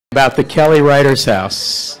About the Kelly Writers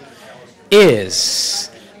House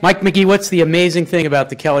is, Mike McGee, what's the amazing thing about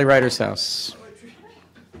the Kelly Writers House?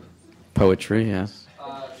 Poetry, yes.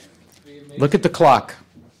 Look at the clock.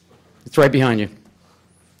 It's right behind you.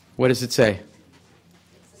 What does it say?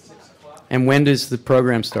 6 o'clock. And when does the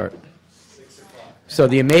program start? 6 o'clock. So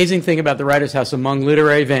the amazing thing about the Writers House among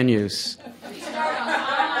literary venues,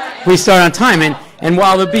 we start on time. And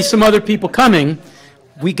while there'll be some other people coming,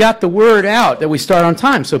 we got the word out that we start on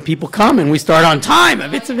time. So people come and we start on time.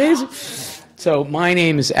 It's amazing. So my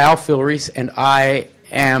name is Al FILREIS, and I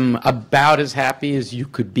am about as happy as you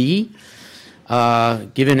could be.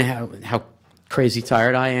 Given how crazy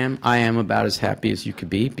tired I am about as happy as you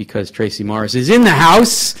could be because Tracie Morris is in the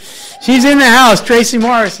house. She's in the house. Tracie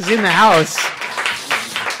Morris is in the house.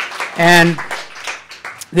 And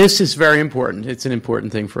this is very important. It's an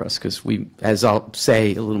important thing for us because we, as I'll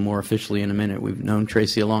say a little more officially in a minute, we've known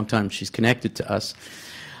Tracie a long time. She's connected to us.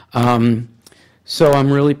 So I'm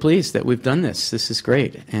really pleased that we've done this. This is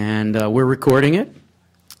great. And we're recording it.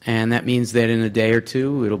 And that means that in a day or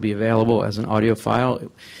two, it'll be available as an audio file.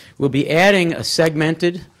 We'll be adding a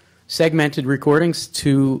segmented recordings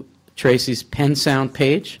to Tracie's Pen Sound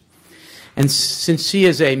page. And since she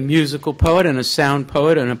is a musical poet and a sound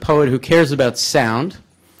poet and a poet who cares about sound,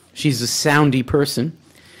 she's a soundy person,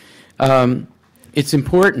 it's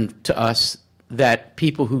important to us that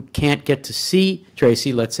people who can't get to see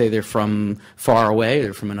Tracie, let's say they're from far away,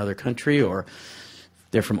 they're from another country, or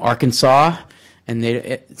they're from Arkansas, and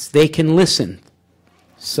they can listen.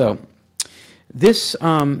 So this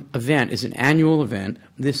event is an annual event.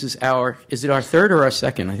 This is is it our third or our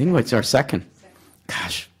second? I think it's our second.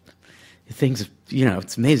 Gosh, things, you know,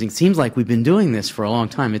 it's amazing. It seems like we've been doing this for a long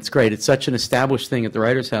time. It's great. It's such an established thing at the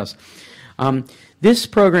Writers House. This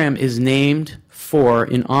program is named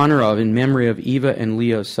in honor of, in memory of Eva and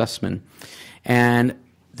Leo Sussman. And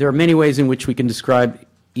there are many ways in which we can describe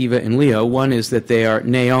Eva and Leo. One is that they are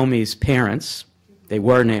Naomi's parents. They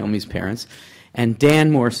were Naomi's parents, and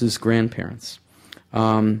Dan Morse's grandparents.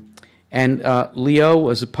 Leo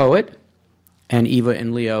was a poet, and Eva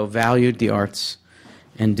and Leo valued the arts.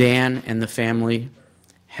 And Dan and the family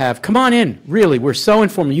have, come on in, really, we're so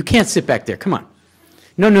informal. You can't sit back there, come on.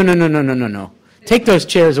 No. Take those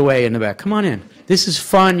chairs away in the back, come on in. This is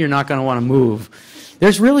fun, you're not going to want to move.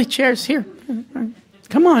 There's really chairs here.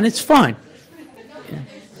 Come on, it's fun.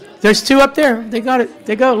 There's two up there, they got it,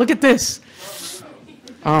 they go, look at this.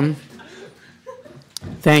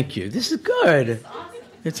 Thank you, this is good.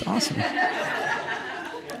 It's awesome.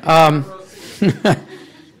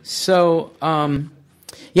 So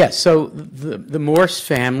the Morse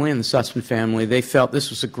family and the Sussman family, they felt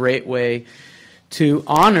this was a great way to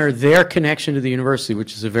honor their connection to the university,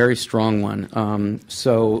 which is a very strong one.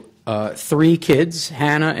 Three kids,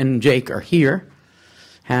 Hannah and Jake, are here.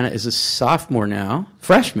 Hannah is a sophomore now,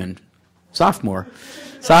 sophomore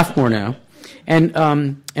now.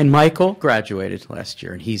 And Michael graduated last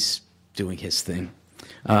year, and he's doing his thing.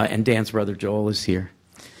 And Dan's brother Joel is here.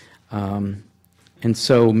 And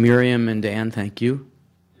so Miriam and Dan, thank you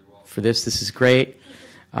for this. This is great.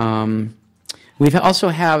 We also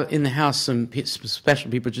have in the house some special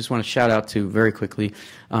people just want to shout out to very quickly.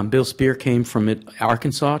 Bill Spear came from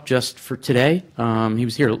Arkansas just for today. He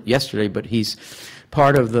was here yesterday, but he's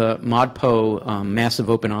part of the ModPo massive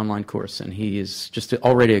open online course, and he is just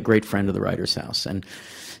already a great friend of the Writers House. And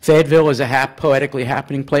Fayetteville is a poetically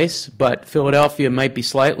happening place, but Philadelphia might be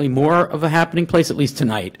slightly more of a happening place, at least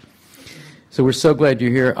tonight. So we're so glad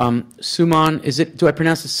you're here. Suman, do I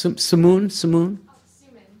pronounce it Sumun?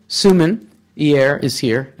 Suman Iyer is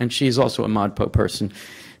here, and she's also a ModPo person.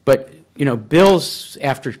 But, you know, Bill's,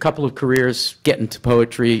 after a couple of careers, getting to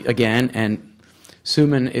poetry again, and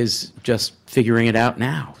Suman is just figuring it out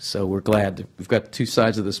now. So we're glad that we've got two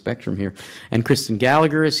sides of the spectrum here. And Kristen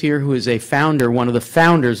Gallagher is here, who is a founder, one of the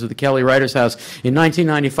founders of the Kelly Writers House in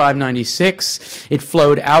 1995-96. It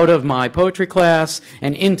flowed out of my poetry class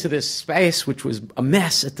and into this space, which was a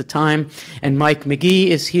mess at the time. And Mike McGee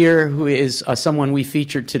is here, who is someone we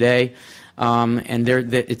featured today. And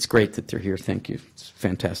it's great that they're here. Thank you. It's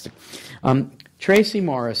fantastic. Tracie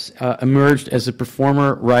Morris emerged as a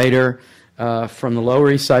performer, writer, from the Lower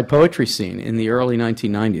East Side poetry scene in the early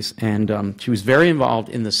 1990s, and she was very involved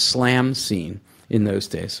in the slam scene in those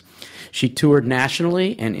days. She toured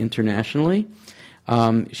nationally and internationally.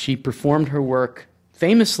 She performed her work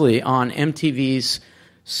famously on MTV's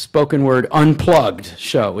Spoken Word Unplugged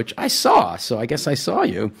show, which I saw, so I guess I saw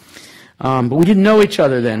you. But we didn't know each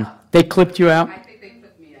other then. They clipped you out? I think they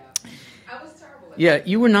clipped me out. I was terrible. Yeah,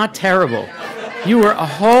 you were not terrible. You were a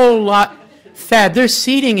whole lot. Thad, there's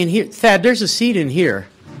seating in here. Thad, there's a seat in here.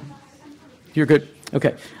 You're good.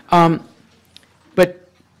 Okay. But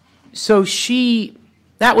so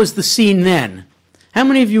that was the scene then. How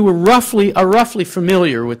many of you are roughly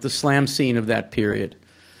familiar with the slam scene of that period?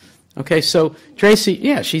 Okay, so Tracie,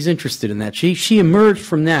 yeah, she's interested in that. She emerged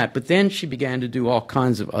from that, but then she began to do all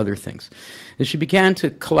kinds of other things. And she began to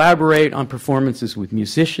collaborate on performances with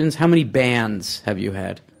musicians. How many bands have you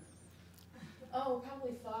had? Oh,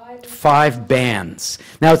 probably 5. 5 bands.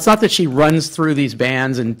 Now, it's not that she runs through these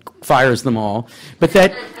bands and fires them all,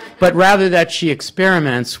 but rather that she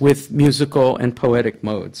experiments with musical and poetic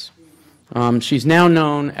modes. She's now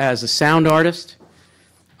known as a sound artist,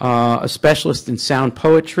 a specialist in sound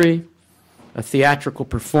poetry, a theatrical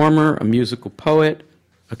performer, a musical poet,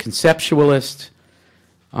 a conceptualist,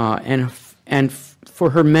 and for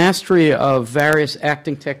her mastery of various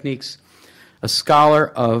acting techniques, a scholar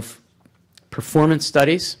of performance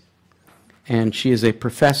studies, and she is a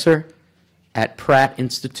professor at Pratt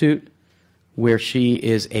Institute, where she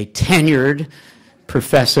is a tenured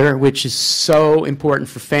professor, which is so important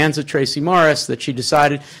for fans of Tracie Morris that she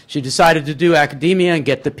decided to do academia and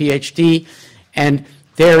get the PhD. And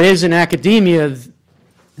there is an academia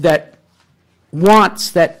that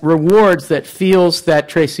wants, that rewards, that feels that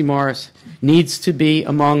Tracie Morris needs to be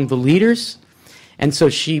among the leaders. And so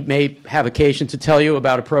she may have occasion to tell you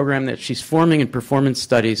about a program that she's forming in performance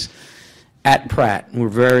studies at Pratt, and we're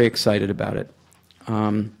very excited about it.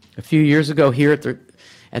 A few years ago here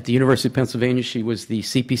at the University of Pennsylvania, she was the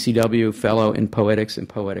CPCW Fellow in Poetics and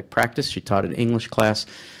Poetic Practice. She taught an English class,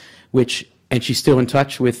 and she's still in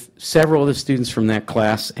touch with several of the students from that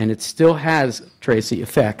class, and it still has, Tracie,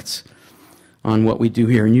 effects on what we do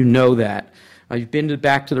here, and you know that. You've been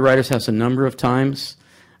back to the Writers' House a number of times,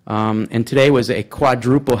 and today was a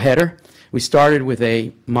quadruple header. We started with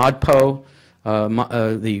a ModPo,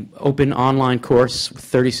 the open online course with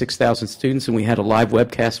 36,000 students, and we had a live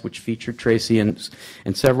webcast which featured Tracie and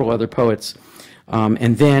several other poets.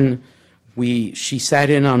 And then she sat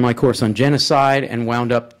in on my course on genocide and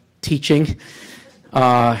wound up teaching,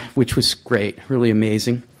 which was great, really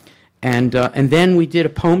amazing. And then we did a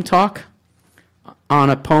poem talk on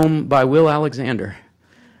a poem by Will Alexander.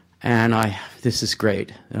 And this is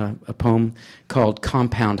great, a poem called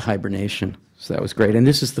Compound Hibernation. So that was great. And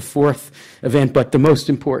this is the 4th event, but the most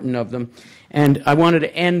important of them. And I wanted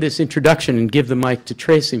to end this introduction and give the mic to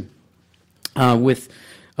Tracie with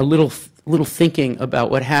a little thinking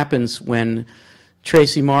about what happens when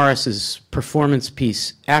Tracie Morris's performance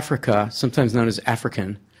piece, Africa, sometimes known as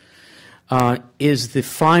African, is the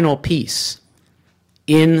final piece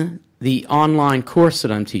in the online course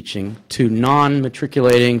that I'm teaching to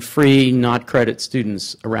non-matriculating, free, not credit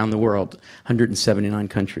students around the world, 179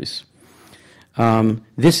 countries.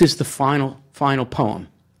 This is the final poem.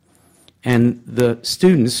 And the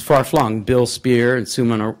students, far-flung, Bill Spear and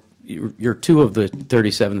Suman, you're 2 of the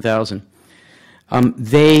 37,000.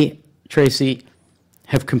 They, Tracie,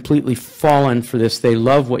 have completely fallen for this. They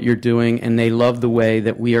love what you're doing, and they love the way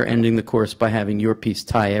that we are ending the course by having your piece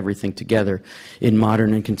tie everything together in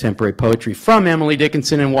modern and contemporary poetry, from Emily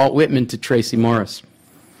Dickinson and Walt Whitman to Tracie Morris.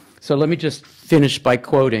 So let me just finish by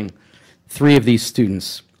quoting 3 of these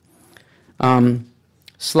students.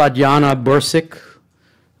 Sladjana Bursic,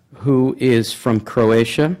 who is from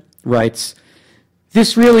Croatia, writes,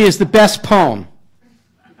 "This really is the best poem.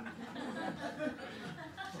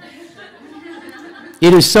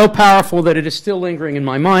 It is so powerful that it is still lingering in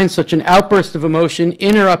my mind, such an outburst of emotion,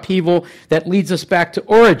 inner upheaval that leads us back to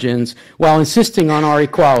origins while insisting on our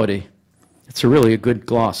equality." It's really a good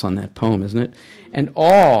gloss on that poem, isn't it? And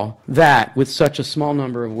all that with such a small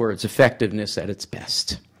number of words, effectiveness at its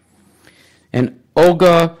best. And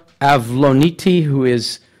Olga Avloniti, who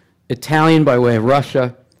is Italian by way of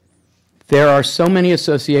Russia, "There are so many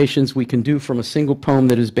associations we can do from a single poem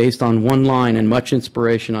that is based on one line and much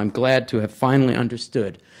inspiration. I'm glad to have finally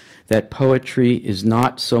understood that poetry is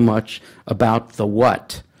not so much about the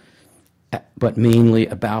what, but mainly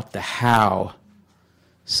about the how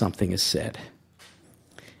something is said."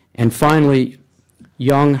 And finally,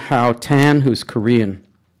 Young Hao Tan, who's Korean.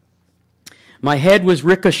 "My head was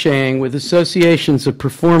ricocheting with associations of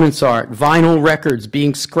performance art, vinyl records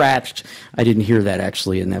being scratched." I didn't hear that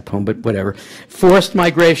actually in that poem, but whatever. "Forced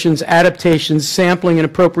migrations, adaptations, sampling and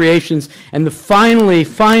appropriations, and finally,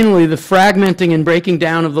 the fragmenting and breaking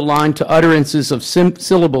down of the line to utterances of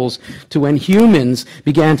syllables to when humans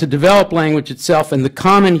began to develop language itself and the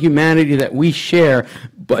common humanity that we share,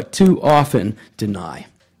 but too often deny."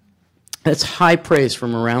 That's high praise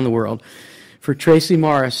from around the world for Tracie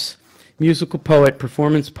Morris, musical poet,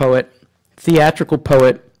 performance poet, theatrical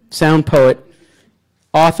poet, sound poet,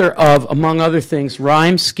 author of, among other things,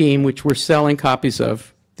 Rhyme Scheme, which we're selling copies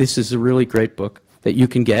of. This is a really great book. that you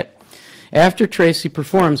can get. After Tracie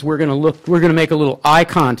performs, we're going to make a little eye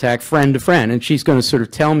contact, friend to friend, and she's going to sort of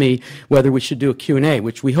tell me whether we should do a Q&A,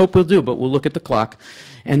 which we hope we'll do, but we'll look at the clock.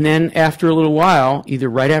 And then after a little while, either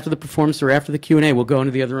right after the performance or after the Q&A, we'll go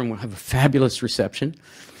into the other room. We'll have a fabulous reception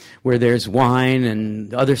where there's wine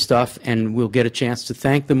and other stuff, and we'll get a chance to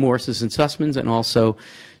thank the Morrises and Sussmans and also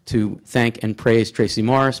to thank and praise Tracie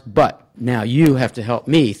Morris. But now you have to help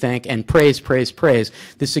me thank and praise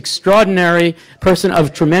this extraordinary person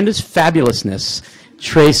of tremendous fabulousness,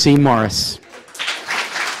 Tracie Morris.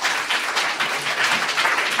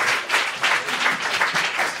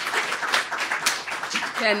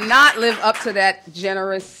 Cannot live up to that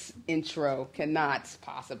generous intro. Cannot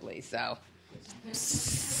possibly. So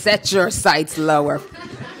set your sights lower.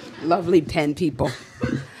 Lovely pen people.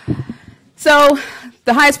 So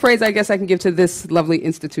the highest praise I guess I can give to this lovely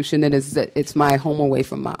institution is that it's my home away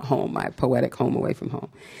from my home, my poetic home away from home.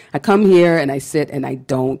 I come here and I sit and I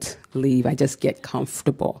don't leave. I just get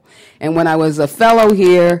comfortable. And when I was a fellow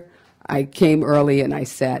here, I came early and I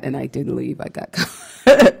sat and I didn't leave. I got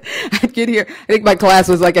I'd get here. I think my class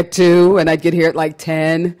was like at 2 and I'd get here at like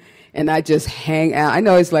 10 and I'd just hang out. I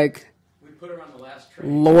know it's like we put her on the last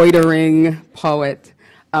train. Loitering poet.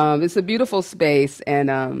 It's a beautiful space,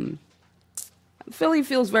 and Philly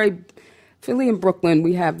feels very, Philly and Brooklyn,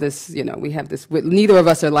 we have this, neither of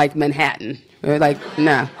us are like Manhattan. We're like,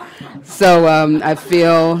 nah. So I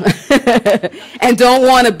feel, and don't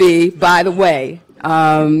want to be, by the way,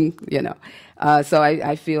 so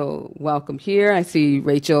I feel welcome here. I see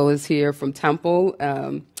Rachel is here from Temple,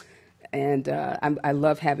 and I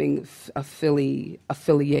love having a Philly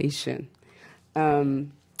affiliation.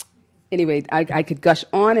 Anyway, I could gush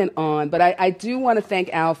on, but I do want to thank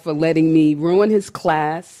Al for letting me ruin his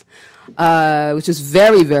class, which is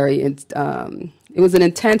very, very, it was an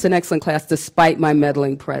intense and excellent class despite my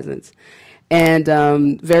meddling presence. And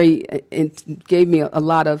it gave me a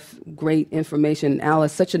lot of great information. Al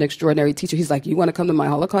is such an extraordinary teacher. He's like, you want to come to my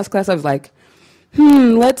Holocaust class? I was like,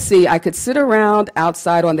 let's see. I could sit around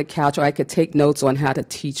outside on the couch, or I could take notes on how to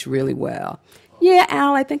teach really well. Yeah,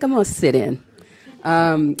 Al, I think I'm going to sit in.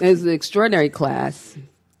 It was an extraordinary class.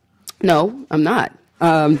 No, I'm not.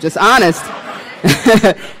 Just honest.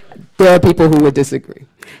 There are people who would disagree.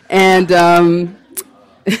 And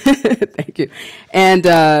thank you. And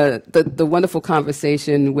the wonderful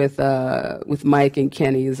conversation with Mike and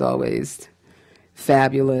Kenny is always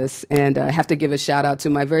fabulous. And I have to give a shout out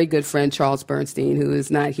to my very good friend Charles Bernstein, who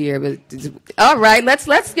is not here. But all right,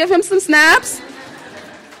 let's give him some snaps.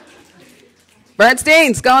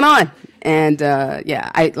 Bernstein's going on. And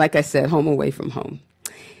like I said, home away from home.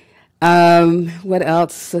 What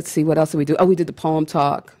else? Let's see, what else did we do? Oh, we did the poem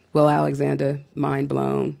talk. Will Alexander, mind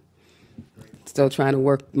blown. Still trying to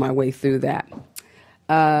work my way through that.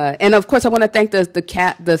 And of course, I want to thank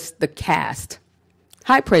the cast.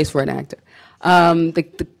 High praise for an actor.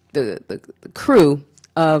 The crew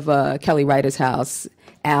of Kelly Writer's House,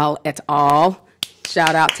 Al et al.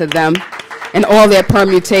 Shout out to them and all their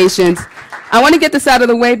permutations. I want to get this out of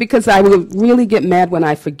the way because I will really get mad when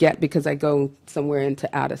I forget because I go somewhere into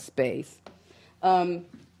outer space. When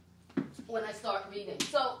I start reading.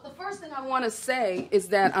 So the first thing I want to say is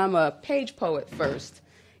that I'm a page poet first.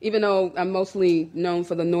 Even though I'm mostly known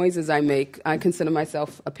for the noises I make, I consider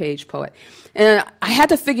myself a page poet. And I had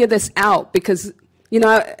to figure this out because,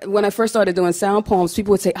 when I first started doing sound poems,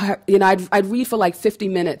 people would say, I'd read for like 50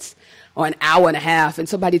 minutes or an hour and a half, and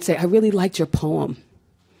somebody'd say, I really liked your poem.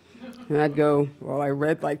 And I'd go, well, I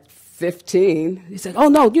read like 15. He said, oh,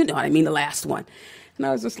 no, you know what I mean, the last one. And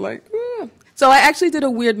I was just like, eh. So I actually did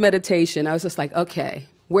a weird meditation. I was just like, okay,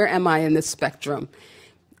 where am I in this spectrum?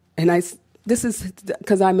 And this is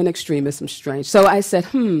because I'm an extremist, I'm strange. So I said,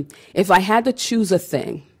 if I had to choose a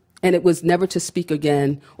thing, and it was never to speak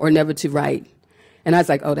again or never to write, and I was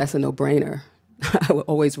like, oh, that's a no-brainer. I would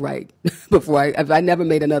always write. If I never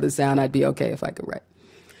made another sound, I'd be okay if I could write.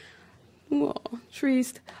 Well,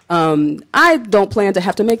 triste. I don't plan to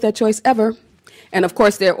have to make that choice ever. And of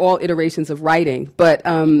course, they're all iterations of writing. But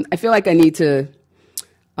I feel like I need to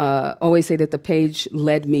always say that the page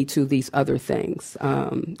led me to these other things.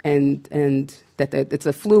 And that it's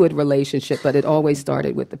a fluid relationship, but it always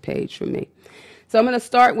started with the page for me. So I'm going to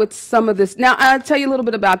start with some of this. Now, I'll tell you a little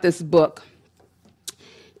bit about this book.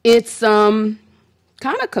 It's kind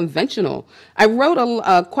of conventional. I wrote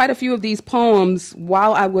quite a few of these poems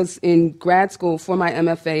while I was in grad school for my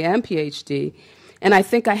MFA and PhD, and I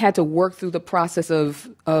think I had to work through the process of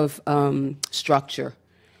structure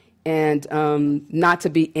and not to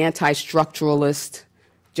be anti-structuralist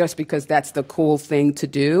just because that's the cool thing to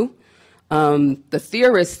do. The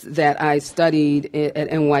theorist that I studied at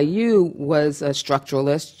NYU was a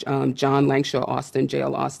structuralist, John Langshaw Austin,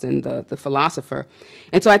 J.L. Austin, the philosopher.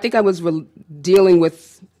 And so I think I was dealing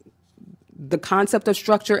with the concept of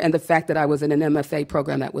structure and the fact that I was in an MFA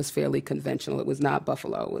program that was fairly conventional. It was not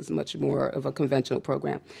Buffalo. It was much more of a conventional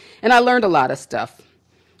program. And I learned a lot of stuff,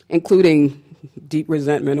 including deep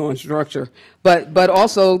resentment on structure, but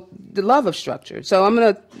also the love of structure. So I'm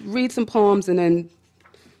going to read some poems and then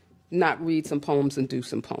not read some poems and do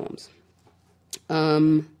some poems.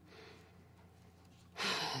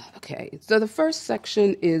 Okay, so the first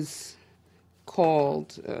section is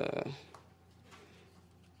called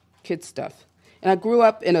Kid Stuff. And I grew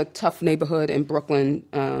up in a tough neighborhood in Brooklyn,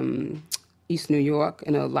 East New York,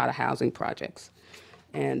 in a lot of housing projects.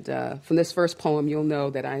 And from this first poem, you'll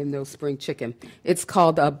know that I am no spring chicken. It's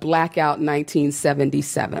called Blackout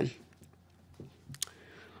 1977.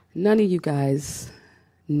 None of you guys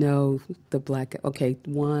know the blackout. Okay,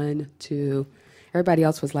 1, 2. Everybody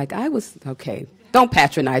else was like, okay. Don't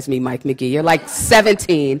patronize me, Mike McGee. You're like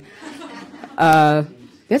 17.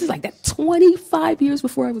 This is like that 25 years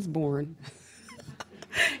before I was born.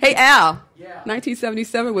 Hey, Al. Yeah.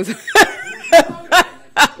 1977 was...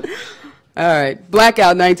 All right,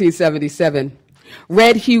 Blackout 1977.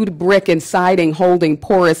 Red-hued brick and siding holding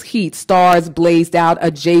porous heat, stars blazed out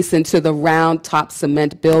adjacent to the round-top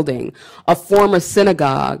cement building, a former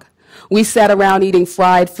synagogue. We sat around eating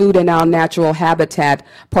fried food in our natural habitat,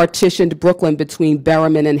 partitioned Brooklyn between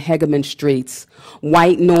Berryman and Hegeman streets.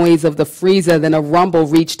 White noise of the freezer, then a rumble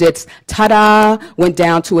reached its ta-da, went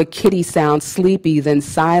down to a kitty sound, sleepy, then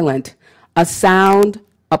silent. A sound...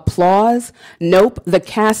 Applause? Nope, the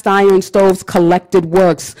cast iron stove's collected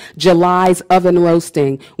works, July's oven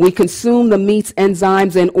roasting. We consume the meat's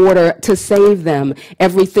enzymes in order to save them.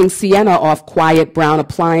 Everything sienna off quiet brown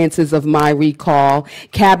appliances of my recall.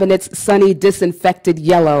 Cabinets sunny disinfected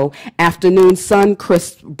yellow. Afternoon sun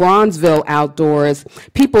crisp Bronzeville outdoors.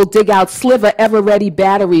 People dig out sliver ever-ready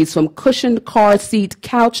batteries from cushioned car seat,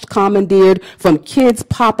 couched commandeered from kids'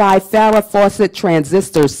 Popeye Farrah Fawcett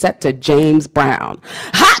transistors set to James Brown.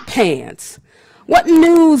 Hot pants. What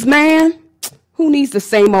news, man? Who needs the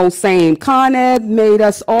same old same? Con Ed made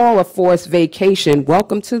us all a forced vacation.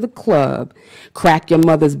 Welcome to the club. Crack your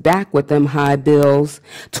mother's back with them high bills.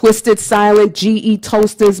 Twisted silent GE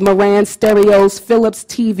toasters, Moran stereos, Philips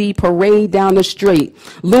TV parade down the street.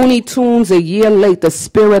 Looney Tunes a year late, the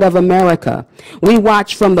spirit of America. We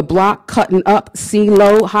watched from the block, cutting up, see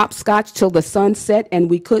low, hopscotch till the sun set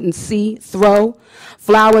and we couldn't see, throw.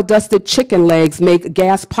 Flour-dusted chicken legs make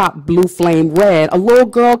gas pop blue flame red. A little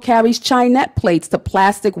girl carries chinette plates to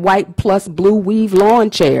plastic white plus blue weave lawn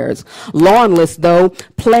chairs. Lawnless, though,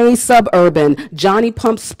 play suburban. Johnny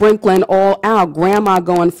Pump sprinkling all out. Grandma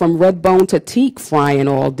going from red bone to teak frying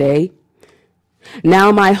all day.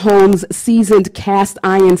 Now my home's seasoned cast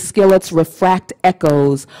iron skillets refract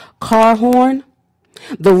echoes. Car horn?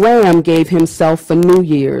 The ram gave himself for New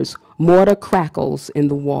Year's. Mortar crackles in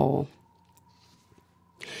the wall.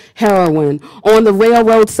 Heroin. On the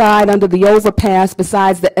railroad side under the overpass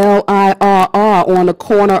besides the LIRR on the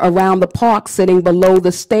corner around the park sitting below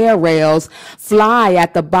the stair rails. Fly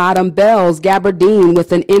at the bottom bells. Gabardine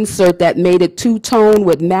with an insert that made it two-tone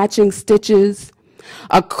with matching stitches.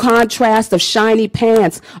 A contrast of shiny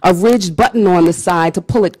pants, a ridged button on the side to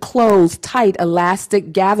pull it closed, tight,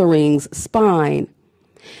 elastic gatherings, spine.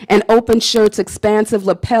 And open shirt's expansive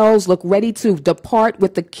lapels look ready to depart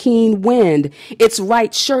with the keen wind. Its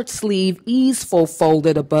right shirt sleeve easeful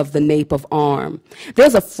folded above the nape of arm.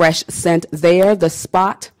 There's a fresh scent there, the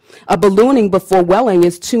spot. A ballooning before welling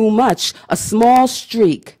is too much. A small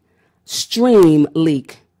streak, stream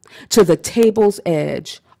leak. To the table's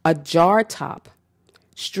edge, a jar top,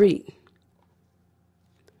 street.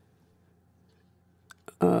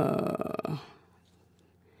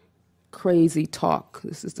 Crazy Talk.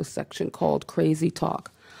 This is the section called Crazy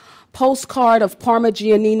Talk. Postcard of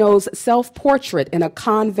Parmigianino's self-portrait in a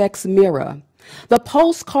convex mirror. The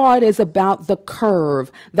postcard is about the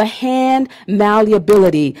curve, the hand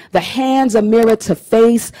malleability. The hand's a mirror to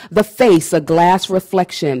face, the face a glass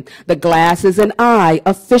reflection. The glass is an eye,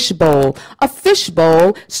 a fishbowl. A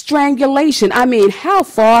fishbowl, strangulation. I mean, how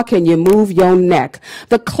far can you move your neck?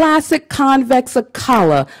 The classic convex a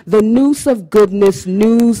collar, the noose of goodness,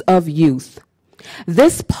 news of youth.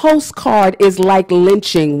 This postcard is like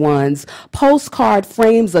lynching ones. Postcard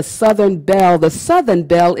frames a Southern belle. The Southern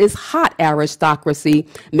belle is hot aristocracy,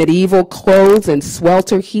 medieval clothes and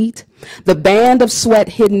swelter heat. The band of sweat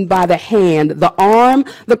hidden by the hand, the arm,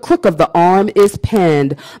 the crook of the arm is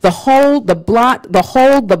penned. The hold, the blot, the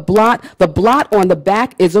hold, the blot on the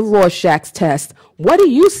back is a Rorschach's test. What do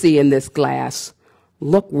you see in this glass?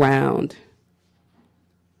 Look round.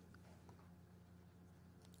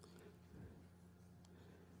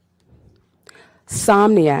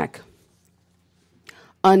 Somniac.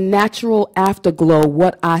 Unnatural afterglow,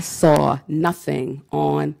 what I saw, nothing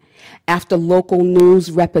on. After local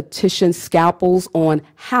news repetition, scalpels on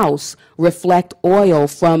house reflect oil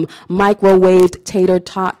from microwaved tater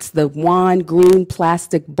tots, the wine green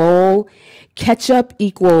plastic bowl. Ketchup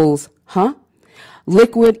equals, huh?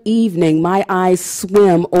 Liquid evening, my eyes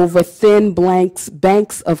swim over thin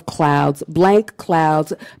banks of clouds, blank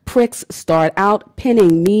clouds, pricks start out,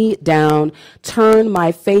 pinning me down, turn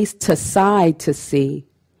my face to side to see.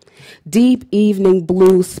 Deep evening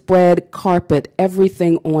blue spread carpet,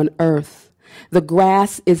 everything on earth. The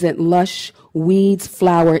grass isn't lush, weeds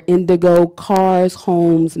flower indigo, cars,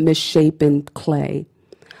 homes, misshapen clay.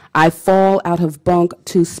 I fall out of bunk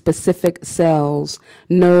to specific cells,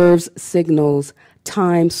 nerves, signals,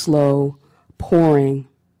 time slow, pouring.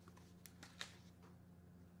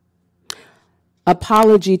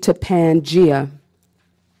 Apology to Pangea.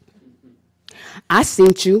 I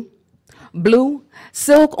seen you. Blue,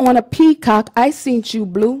 silk on a peacock, I seen you,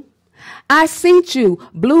 blue. I seen you,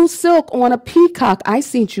 blue silk on a peacock, I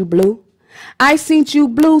seen you, blue. I seen you,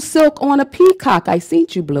 blue silk on a peacock, I seen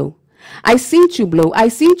you, blue. I seen you, blue, I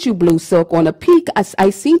seen you, blue silk on a peacock,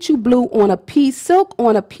 I seen you, blue on a silk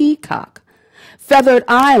on a peacock. Feathered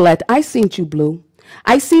eyelet, I seen you, blue.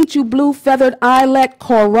 I seen you, blue, feathered eyelet,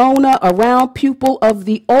 corona around pupil of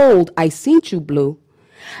the old, I seen you, blue.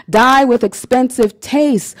 Dye with expensive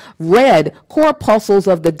taste, red, corpuscles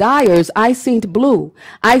of the dyers, I seen't blue.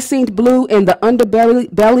 I seen't blue in the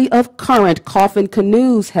underbelly of current, coffin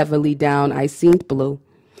canoes heavily down, I seen't blue.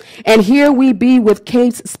 And here we be with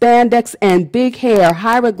capes, spandex, and big hair,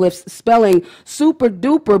 hieroglyphs spelling super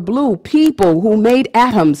duper blue, people who made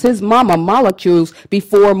atoms, his mama molecules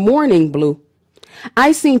before morning blue.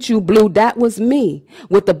 I seen you, blue, that was me.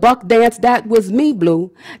 With the buck dance, that was me,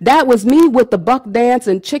 blue. That was me with the buck dance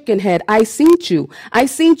and chicken head. I seen you. I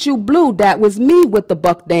seen you, blue, that was me with the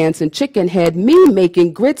buck dance and chicken head. Me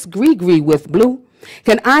making grits gree-gree with blue.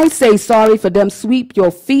 Can I say sorry for them sweep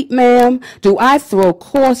your feet, ma'am? Do I throw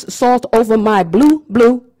coarse salt over my blue,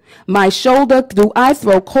 blue? My shoulder, do I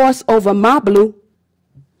throw coarse over my blue?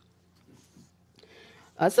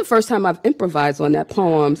 That's the first time I've improvised on that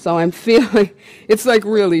poem, so I'm feeling it's like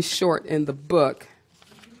really short in the book.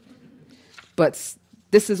 But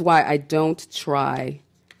this is why I don't try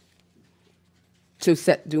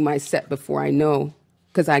to do my set before I know,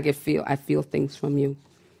 because I feel things from you.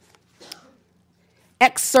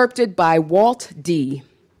 Excerpted by Walt D.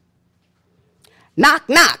 Knock,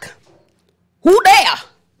 knock. Who there?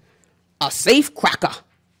 A safe cracker.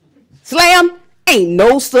 Slam, ain't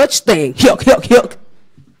no such thing. Yuck, yuck, yuck.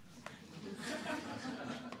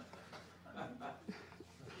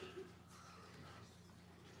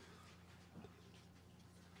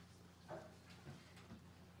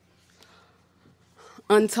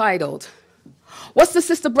 Untitled. What's the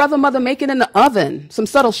sister, brother, mother making in the oven? Some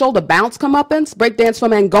subtle shoulder bounce comeuppance? Breakdance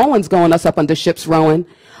from Angolans going us up under ships rowing.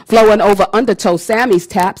 Flowing over undertow Sammy's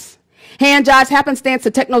taps. Hand jives happenstance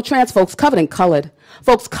to techno-trance folks covered in colored.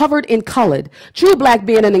 Folks covered in colored. True black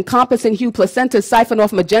being an encompassing hue placenta siphon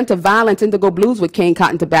off magenta violence indigo blues with cane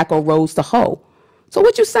cotton tobacco rose to hoe. So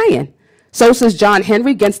what you saying? Sosa's John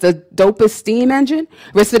Henry against the dopest steam engine?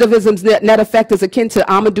 Recidivism's net effect is akin to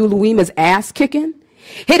Amadou Louima's ass kicking?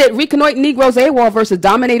 Hit it, reconnoit Negroes AWOL versus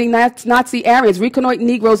dominating Nazi Aryans. Reconnoit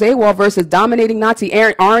Negroes AWOL versus dominating Nazi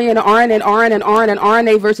Aryan,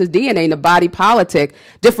 RNA versus DNA in the body politic.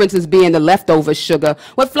 Differences being the leftover sugar.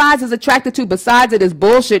 What flies is attracted to besides it is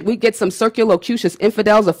bullshit. We get some circulocucious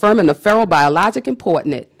infidels affirming the feral biologic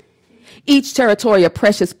important it. Each territory a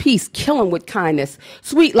precious piece, killing with kindness.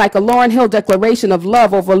 Sweet like a Lauryn Hill declaration of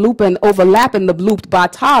love overlapping the looped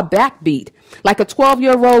Bata backbeat. Like a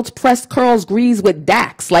 12-year-old's pressed curls grease with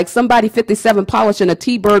Dax. Like somebody 57 polishing a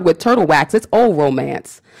T-bird with turtle wax. It's old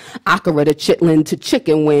romance. Akara to chitlin to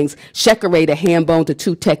chicken wings. Shekere to ham bone to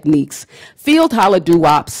two techniques. Field holla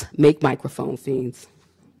doo-wops make microphone fiends.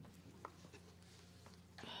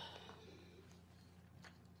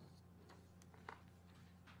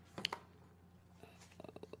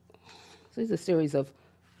 So these are a series of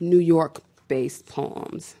New York-based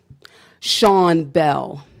poems. Sean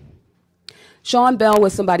Bell. Sean Bell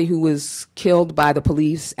was somebody who was killed by the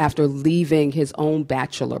police after leaving his own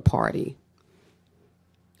bachelor party.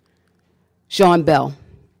 Sean Bell.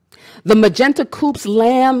 The magenta coupes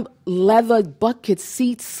lamb leather bucket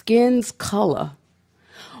seat skin's color.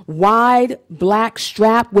 Wide black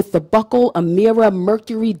strap with the buckle, a mirror,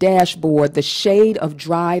 mercury dashboard, the shade of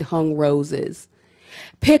dried hung roses.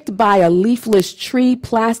 Picked by a leafless tree,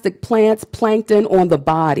 plastic plants, plankton on the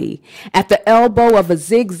body. At the elbow of a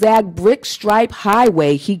zigzag brick stripe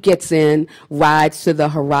highway, he gets in, rides to the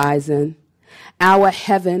horizon. Our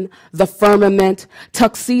heaven, the firmament,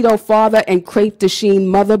 tuxedo father and crepe de chine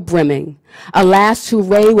mother brimming. A last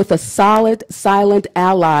hooray with a solid, silent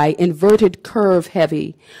ally, inverted curve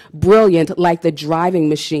heavy, brilliant like the driving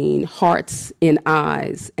machine, hearts in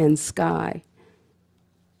eyes and sky.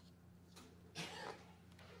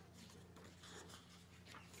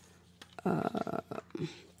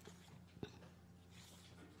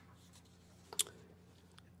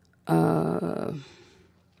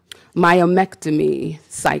 Myomectomy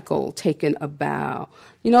cycle, taken a bow.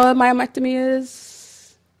 You know what myomectomy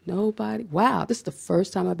is? Nobody? Wow, this is the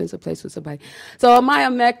first time I've been to a place with somebody. So a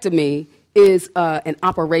myomectomy is an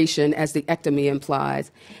operation, as the ectomy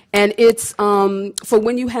implies. And it's for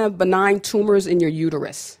when you have benign tumors in your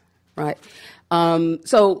uterus, right?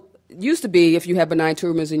 So it used to be if you had benign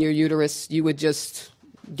tumors in your uterus, you would just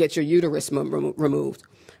get your uterus removed.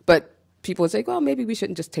 But people would say, well, maybe we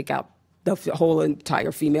shouldn't just take out the whole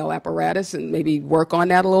entire female apparatus and maybe work on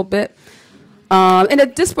that a little bit. And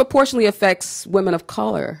it disproportionately affects women of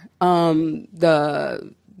color,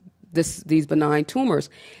 these benign tumors.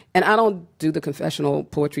 And I don't do the confessional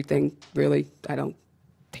poetry thing, really. I don't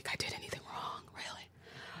think I did anything wrong,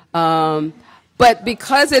 really. But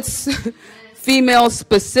because it's female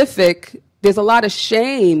specific, there's a lot of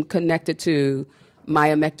shame connected to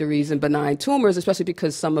myomectomies and benign tumors, especially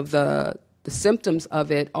because some of the symptoms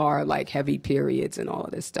of it are like heavy periods and all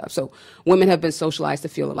of this stuff. So women have been socialized to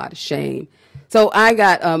feel a lot of shame. So I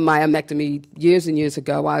got a myomectomy years and years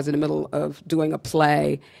ago. I was in the middle of doing a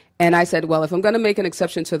play, and I said, well, if I'm going to make an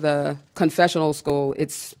exception to the confessional school,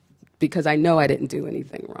 it's because I know I didn't do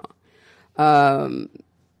anything wrong.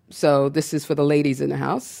 So this is for the ladies in the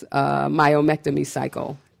house. Myomectomy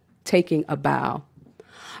cycle, taking a bow.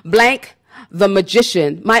 Blank, the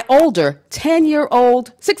magician, my older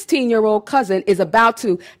 10-year-old, 16-year-old cousin is about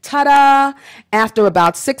to, ta-da, after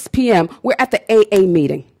about 6 p.m., we're at the AA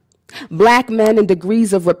meeting. Black men in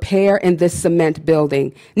degrees of repair in this cement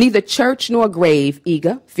building. Neither church nor grave,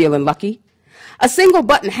 eager, feeling lucky. A single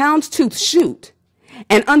button houndstooth shoot.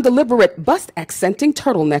 An undeliberate bust accenting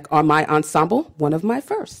turtleneck are my ensemble, one of my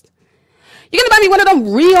first. You gonna buy me one of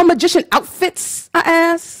them real magician outfits? I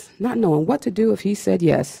asked, not knowing what to do if he said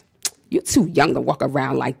yes. You're too young to walk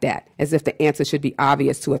around like that, as if the answer should be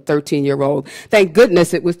obvious to a 13-year-old. Thank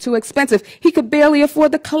goodness it was too expensive. He could barely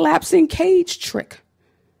afford the collapsing cage trick.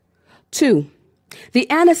 2,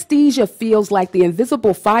 the anesthesia feels like the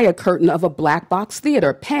invisible fire curtain of a black box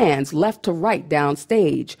theater, pans left to right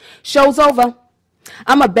downstage. Show's over.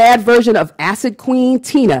 I'm a bad version of Acid Queen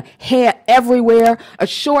Tina, hair everywhere, a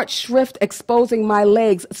short shrift exposing my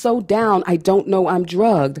legs so down I don't know I'm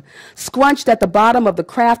drugged. Scrunched at the bottom of the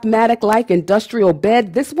Craftmatic-like industrial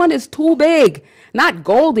bed, this one is too big. Not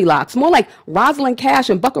Goldilocks, more like Rosalind Cash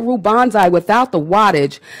and Buckaroo Banzai without the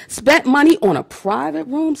wattage. Spent money on a private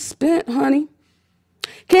room, spent, honey.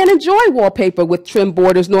 Can't enjoy wallpaper with trim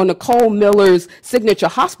borders nor Nicole Miller's signature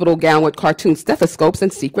hospital gown with cartoon stethoscopes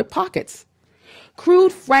and secret pockets.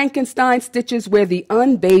 Crude Frankenstein stitches where the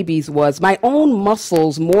unbabies was. My own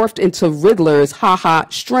muscles morphed into wrigglers, ha-ha,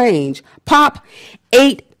 strange. Pop,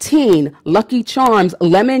 18, Lucky Charms,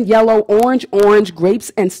 lemon, yellow, orange,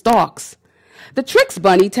 grapes, and stalks. The Tricks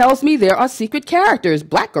Bunny tells me there are secret characters,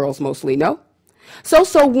 black girls mostly, no?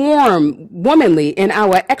 So warm, womanly in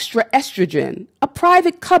our extra estrogen. A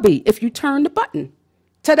private cubby if you turn the button.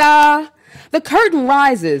 Ta-da! The curtain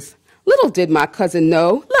rises. Little did my cousin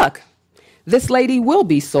know. Look, this lady will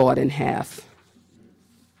be sawed in half.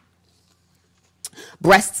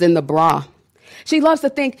 Breasts in the bra. She loves to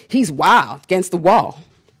think he's wild against the wall.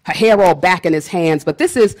 Her hair all back in his hands, but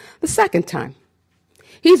this is the second time.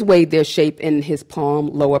 He's weighed their shape in his palm,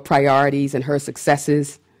 lower priorities and her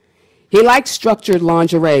successes. He likes structured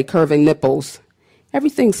lingerie, curving nipples.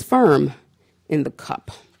 Everything's firm in the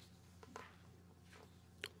cup.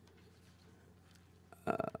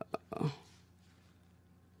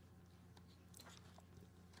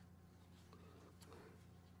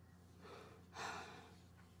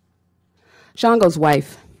 Shango's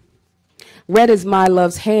wife. Red as my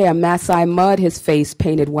love's hair, Maasai mud, his face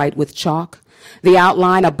painted white with chalk. The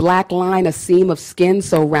outline, a black line, a seam of skin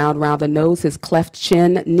so round the nose, his cleft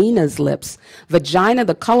chin, Nina's lips. Vagina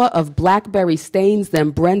the color of blackberry stains,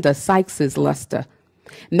 then Brenda Sykes's luster.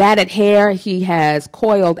 Matted hair he has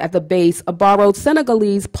coiled at the base, a borrowed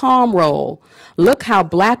Senegalese palm roll. Look how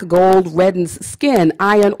black gold reddens skin,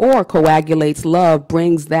 iron ore coagulates, love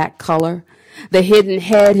brings that color. The hidden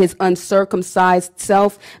head, his uncircumcised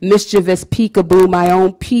self, mischievous peekaboo, my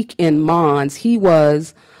own peak in Mons. He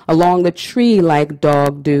was along the tree like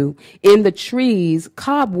dog do. In the trees,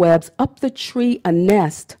 cobwebs, up the tree a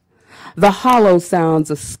nest. The hollow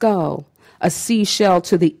sounds a skull, a seashell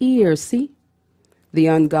to the ear, see? The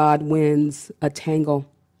ungod winds a tangle.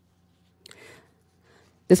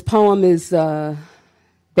 This poem is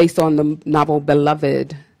based on the novel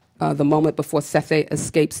Beloved, the moment before Sethe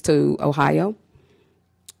escapes to Ohio.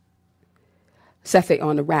 Sethe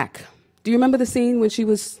on the rack. Do you remember the scene when she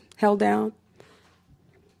was held down?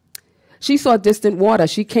 She saw distant water.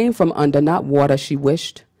 She came from under, not water she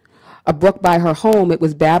wished. A brook by her home, it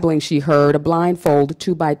was babbling she heard, a blindfold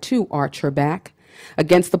 2 by 2 arch her back.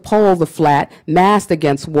 Against the pole, the flat, massed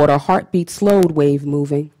against water, heartbeat slowed, wave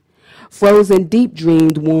moving. Frozen deep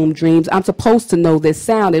dreamed womb dreams. I'm supposed to know this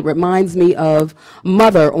sound. It reminds me of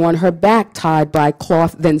mother on her back tied by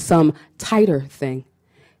cloth, then some tighter thing.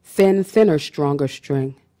 Thin, thinner, stronger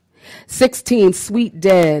string. 16, sweet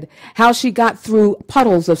dead. How she got through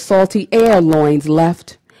puddles of salty air, loins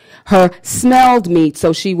left. Her smelled meat,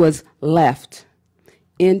 so she was left.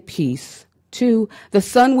 In peace. 2, the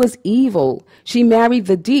sun was evil. She married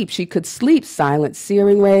the deep. She could sleep, silent,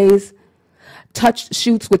 searing rays. Touched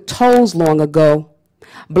shoots with toes long ago.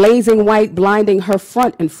 Blazing white, blinding her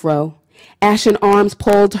front and fro. Ashen arms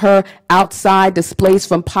pulled her outside, displaced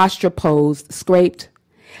from posture posed, scraped.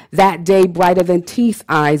 That day brighter than teeth,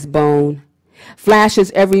 eyes bone.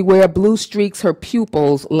 Flashes everywhere, blue streaks her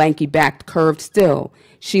pupils, lanky backed, curved still.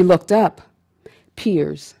 She looked up.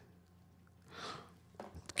 Peers.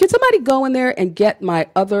 Can somebody go in there and get my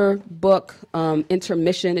other book,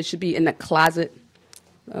 Intermission? It should be in the closet.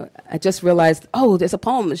 I just realized, oh, there's a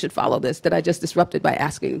poem that should follow this that I just disrupted by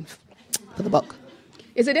asking for the book.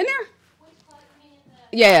 Is it in there?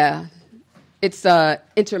 Yeah. It's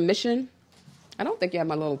Intermission. I don't think you have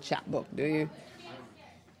my little chapbook, do you?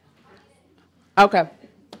 Okay.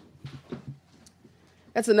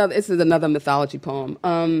 This is another mythology poem.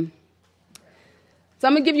 So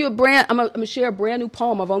I'm gonna give you I'm gonna share a brand new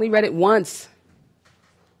poem. I've only read it once.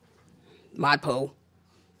 Mod Po.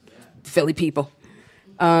 Philly people.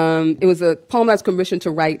 It was a poem I was commissioned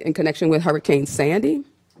to write in connection with Hurricane Sandy.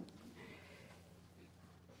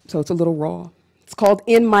 So it's a little raw. It's called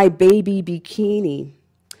In My Baby Bikini.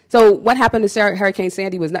 So what happened to Hurricane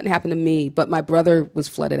Sandy was nothing happened to me, but my brother was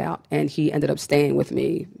flooded out, and he ended up staying with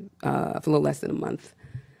me for a little less than a month,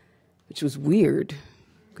 which was weird,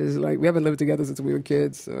 because like we haven't lived together since we were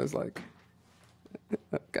kids, so it's like,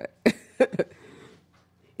 okay.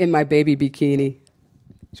 In my baby bikini.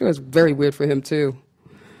 Sure, it's very weird for him too.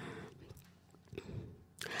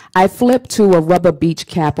 I flipped to a rubber beach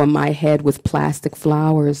cap on my head with plastic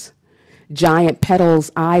flowers, giant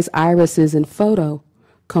petals, eyes, irises, and photo.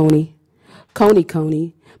 Coney,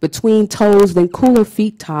 between toes, then cooler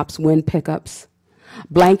feet tops, wind pickups.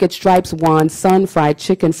 Blanket stripes, wand, sun, fried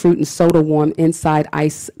chicken, fruit, and soda warm inside,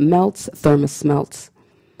 ice melts, thermos smelts.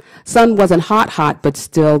 Sun wasn't hot, but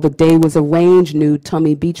still, the day was a range nude,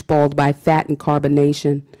 tummy beach balled by fat and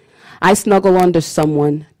carbonation. I snuggle under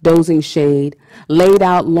someone, dozing shade, laid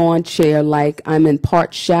out lawn chair like I'm in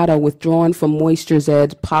part shadow withdrawn from moisture's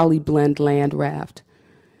edge, polyblend land raft.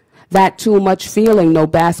 That too much feeling, no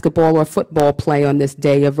basketball or football play on this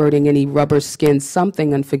day, averting any rubber skin,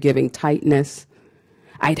 something unforgiving tightness.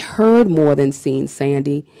 I'd heard more than seen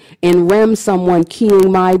Sandy. In REM, someone keying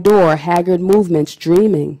my door, haggard movements,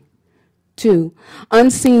 dreaming. 2,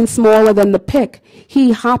 unseen, smaller than the pick,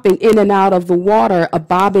 he hopping in and out of the water, a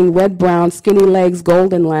bobbing red-brown, skinny legs,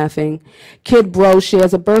 golden laughing. Kid bro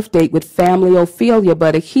shares a birth date with family Ophelia,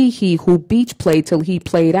 but a he who beach played till he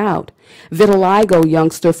played out. Vitiligo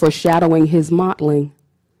youngster foreshadowing his mottling.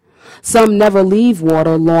 Some never leave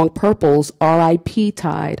water, long purples, R.I.P.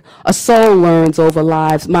 tide. A soul learns over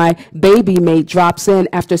lives. My baby mate drops in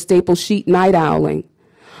after staple sheet night owling.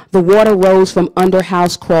 The water rose from under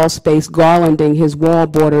house crawl space, garlanding his wall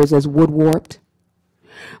borders as wood warped.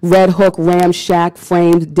 Red hook ramshack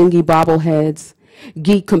framed dingy bobbleheads.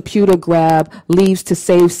 Geek computer grab leaves to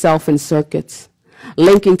save self in circuits.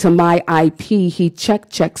 Linking to my IP, he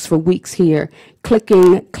checks for weeks here,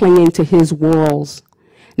 clinging to his whorls.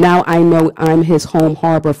 Now I know I'm his home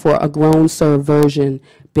harbor for a grown subversion,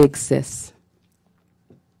 big sis.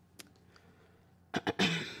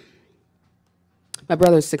 My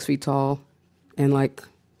brother's 6 feet tall, and like,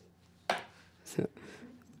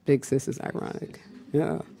 big sis is ironic.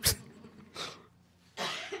 Yeah.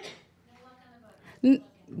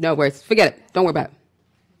 No worries. Forget it. Don't worry about it.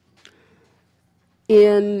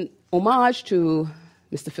 In homage to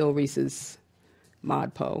Mr. FILREIS's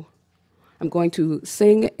Mod Po, I'm going to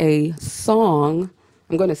sing a song.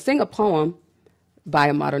 I'm going to sing a poem by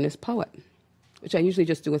a modernist poet, which I usually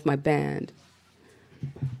just do with my band.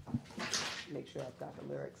 Make sure I've got the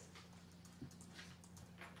lyrics.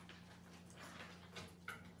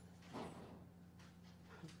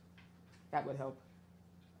 That would help.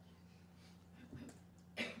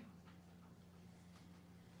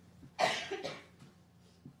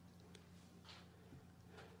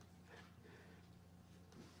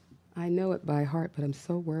 I know it by heart, but I'm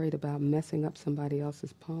so worried about messing up somebody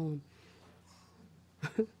else's poem.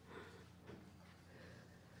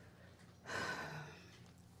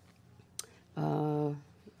 I'll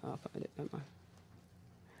find it. Never mind.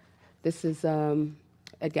 This is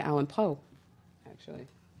Edgar Allan Poe, actually.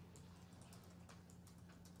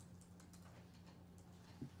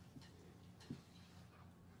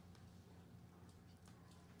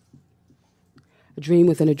 A dream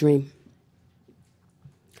within a dream.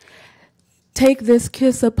 Take this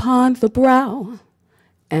kiss upon the brow,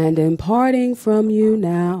 and in parting from you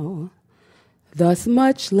now, thus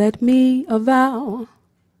much let me avow.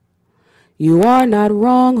 You are not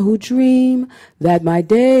wrong who dream that my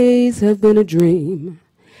days have been a dream.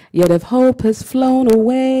 Yet if hope has flown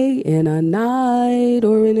away in a night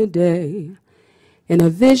or in a day, in a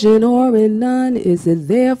vision or in none, is it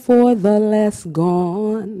therefore the less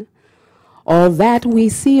gone? All that we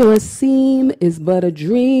see or seem is but a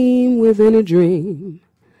dream within a dream.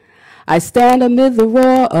 I stand amid the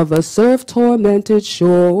roar of a surf-tormented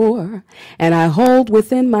shore, and I hold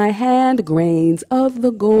within my hand grains of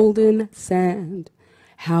the golden sand.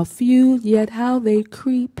 How few, yet how they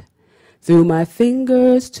creep through my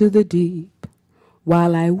fingers to the deep,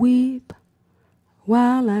 while I weep,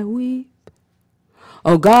 while I weep.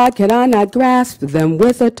 Oh God, can I not grasp them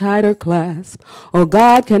with a tighter clasp? Oh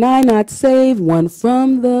God, can I not save one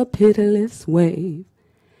from the pitiless wave?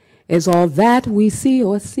 Is all that we see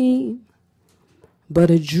or seem but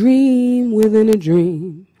a dream within a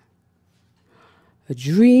dream? A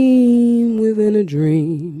dream within a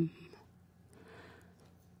dream.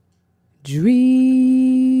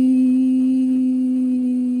 Dream.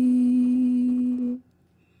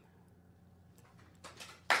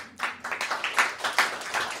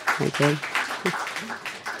 Okay.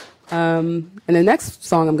 And the next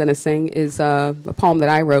song I'm going to sing is a poem that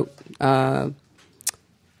I wrote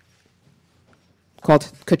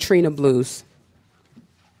called Katrina Blues.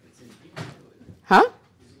 Huh?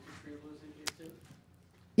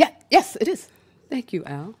 Yeah, yes, it is. Thank you,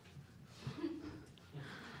 Al.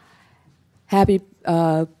 Happy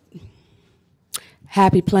playing,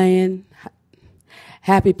 happy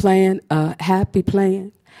playing, happy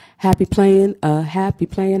playing, happy playing,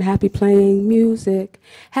 happy playing music,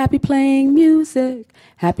 happy playing music,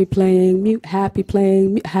 happy playing happy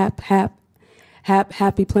playing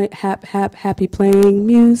happy playing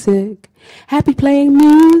music, happy playing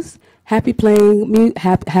muse, happy playing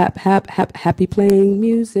happy playing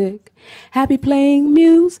music, happy playing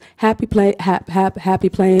muse, happy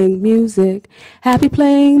playing music, happy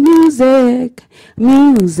playing music.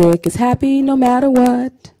 Music is happy no matter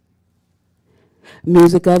what.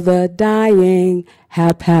 Music of the dying,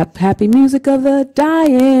 happy music of the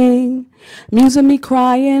dying. Music me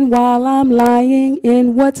crying while I'm lying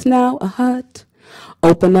in what's now a hut.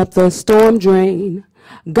 Open up the storm drain.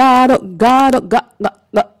 God opens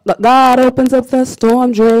up the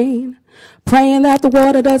storm drain. Praying that the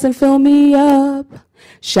water doesn't fill me up.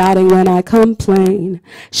 Shouting when I complain.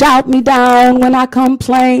 Shout me down when I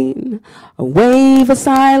complain. A wave of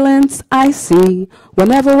silence I see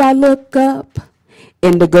whenever I look up.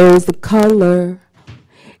 Indigo's the color.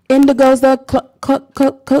 Indigo's the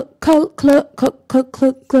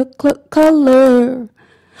color.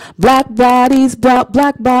 Black bodies, black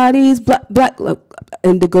bodies, black.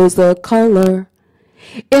 Indigo's the color.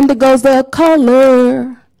 Indigo's the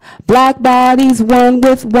color. Black bodies, one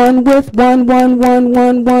with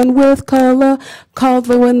color.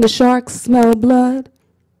 Color when the sharks smell blood.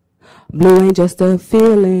 Blue ain't just a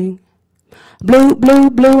feeling. Blue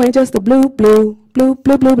ain't just a blue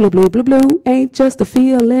ain't just a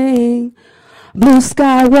feeling. Blue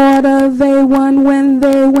sky, water, they won when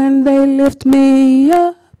they lift me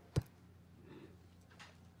up.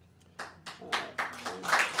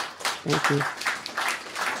 Thank you.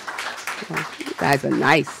 You guys are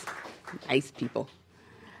nice people.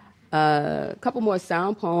 A couple more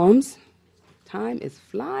sound poems. Time is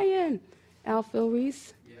flying. Al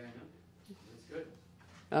FILREIS. Yeah, I know. That's good.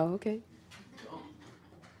 Oh, okay.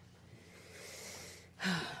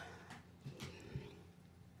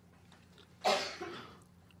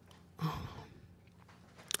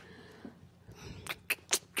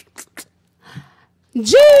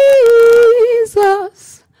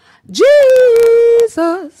 Jesus,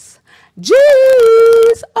 Jesus,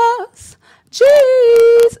 Jesus,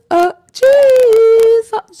 Jesus,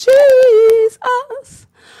 Jesus, Jesus,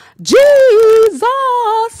 Jesus,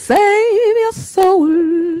 save your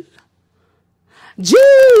soul.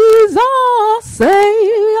 Jesus, save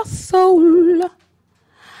your soul.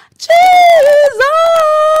 Jesus,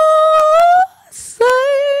 save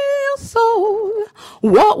your soul.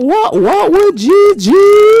 What would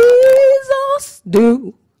Jesus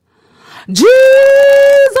do?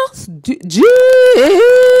 Jesus, Jesus,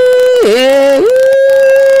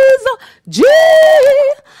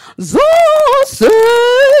 save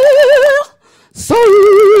soul. Jesus,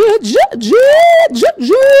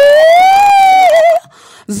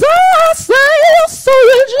 save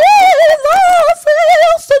soul.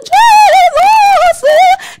 Jesus,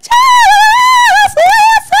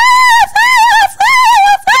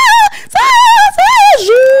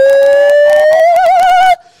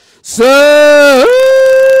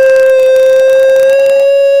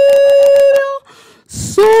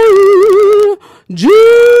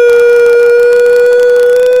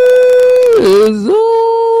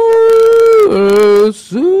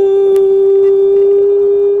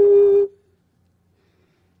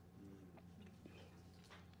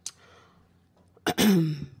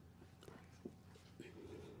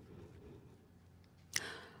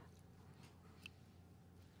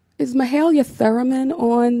 Is Mahalia Theremin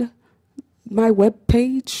on my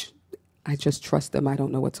webpage? I just trust them. I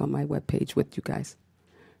don't know what's on my webpage with you guys.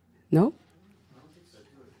 No?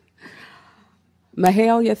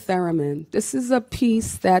 Mahalia Theremin. This is a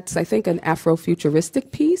piece that's, I think, an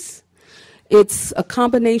Afrofuturistic piece. It's a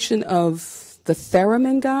combination of the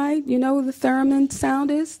theremin guy. You know who the theremin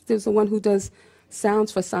sound is? There's the one who does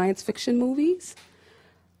sounds for science fiction movies.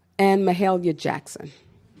 And Mahalia Jackson.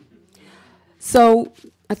 So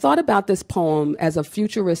I thought about this poem as a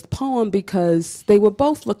futurist poem because they were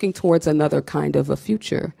both looking towards another kind of a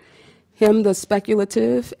future. Him, the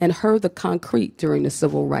speculative, and her, the concrete during the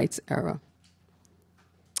civil rights era.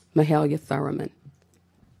 Mahalia Theremin.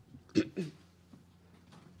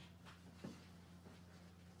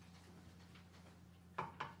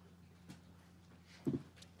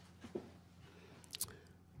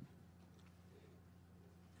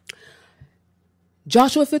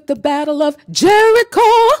 Joshua fit the battle of Jericho,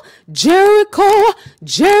 Jericho,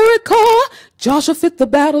 Jericho. Joshua fit the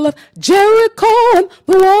battle of Jericho, and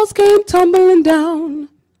the walls came tumbling down.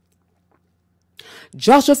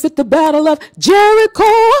 Joshua fit the battle of Jericho,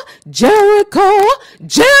 Jericho,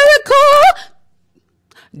 Jericho.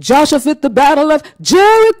 Joshua fit the battle of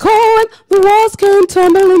Jericho, and the walls came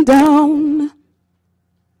tumbling down.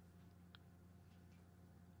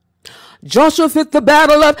 Joshua fit the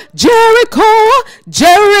battle of Jericho,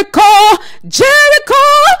 Jericho, Jericho.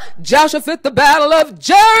 Joshua fit the battle of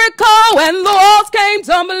Jericho, and the walls came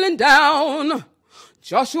tumbling down.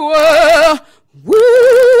 Joshua, woo,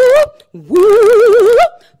 woo,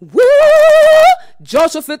 woo.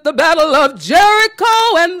 Joshua fit the battle of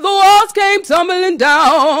Jericho, and the walls came tumbling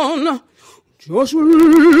down. Joshua,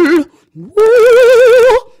 woo,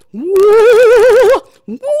 woo, woo.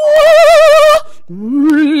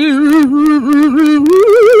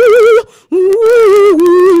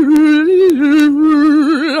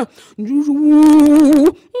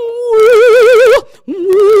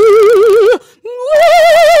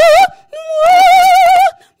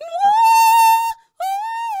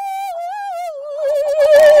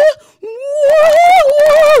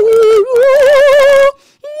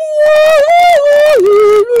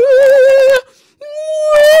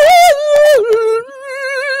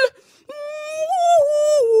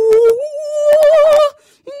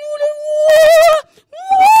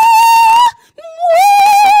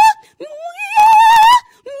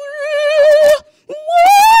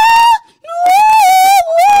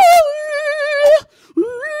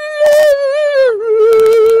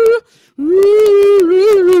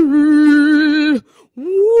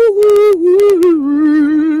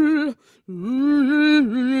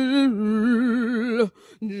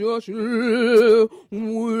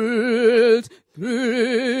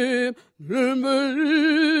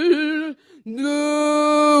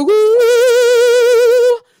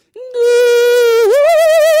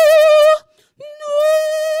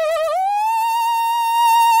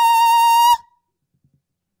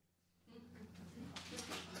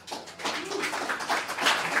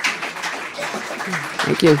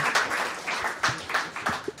 Thank you.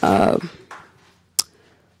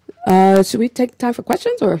 Should we take time for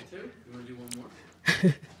questions or? You want to do one more?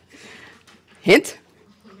 Hint?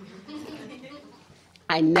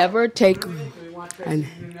 I never take. Do we want Tracie to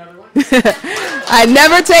do another one? I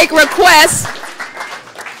never take requests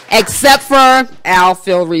except for Al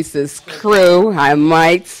FILREIS's crew. I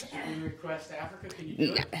might. Request Africa, can you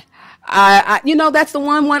do it? You know, that's the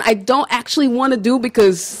one I don't actually want to do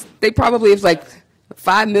because they probably, it's like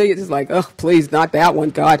 5 million. It's like, oh, please, not that one,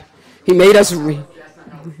 God. He made us.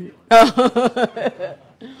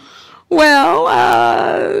 Well,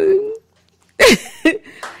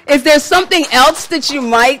 is there something else that you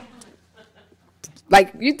might,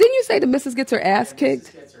 like, didn't you say the missus gets her ass kicked?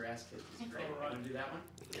 Mrs. gets her ass kicked. It's great. Want to do that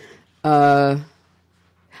one?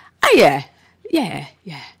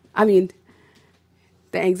 Yeah. I mean,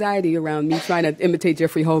 the anxiety around me trying to imitate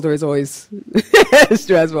Jeffrey Holder is always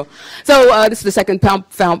stressful. So this is the second found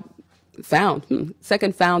sound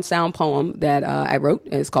poem that I wrote,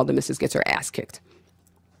 and it's called "The Missus Gets Her Ass Kicked."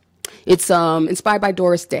 It's inspired by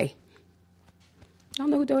Doris Day. Y'all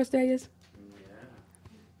know who Doris Day is? Yeah.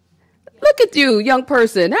 Look at you, young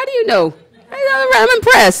person. How do you know? I'm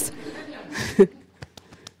impressed.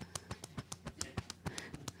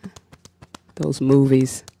 Those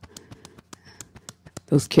movies.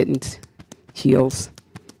 Those kitten's heels,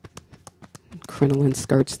 crinoline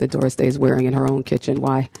skirts that Doris Day is wearing in her own kitchen.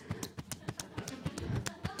 Why?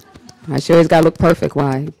 She always got to look perfect.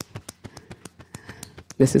 Why?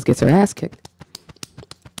 Mrs. gets her ass kicked.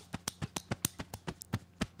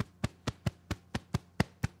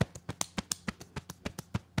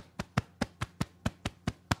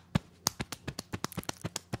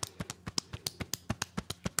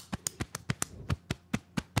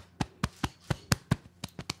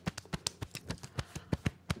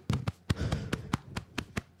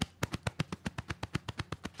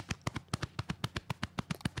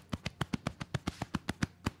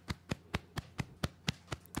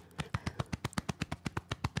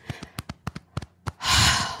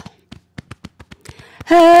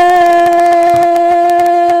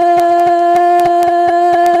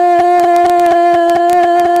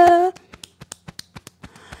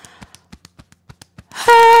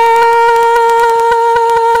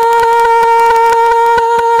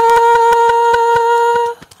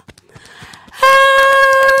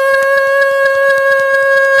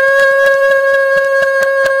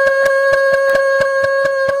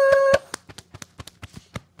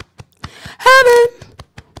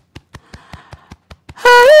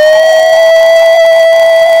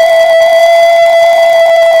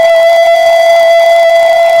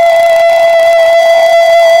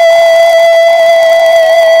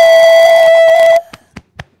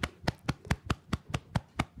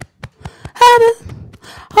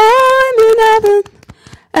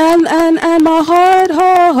 And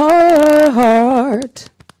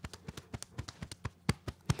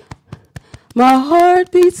my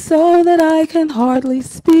heart beats so that I can hardly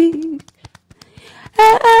speak, and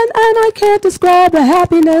I can't describe the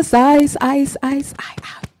happiness. Ice, ow, ow,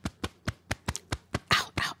 ow,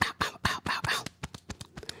 ow, ow, ow, ow.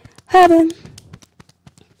 Heaven.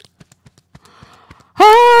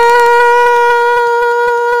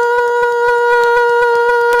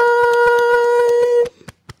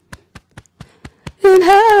 In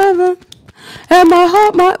heaven, and my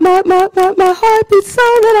heart beats so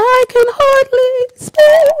that I can hardly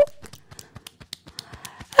speak,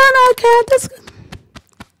 and I can't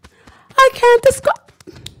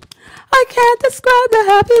describe the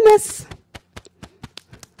happiness.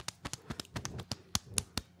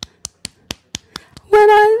 When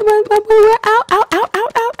we're out,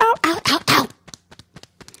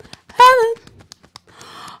 heaven,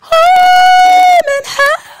 I'm in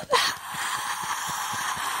heaven.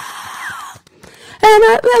 And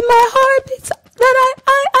my heart beats that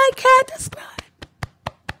I can't describe.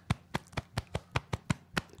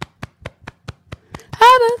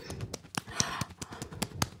 Heaven.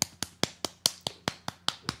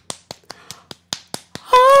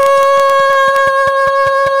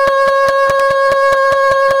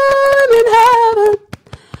 I'm in heaven.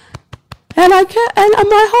 And I can't, and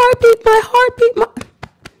my heartbeat,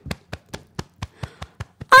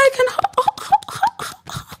 I can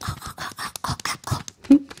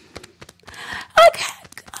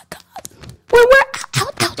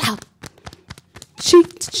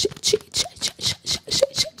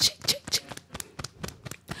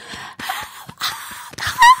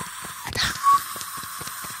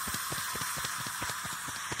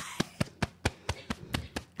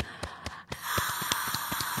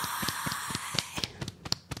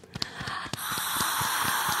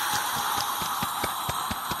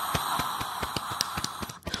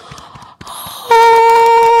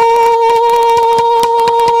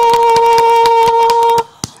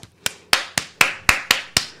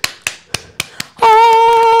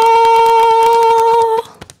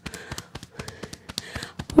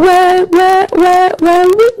when we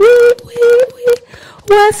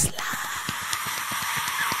were slaves.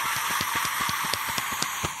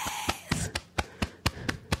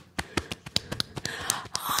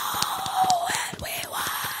 Oh, when we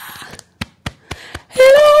were,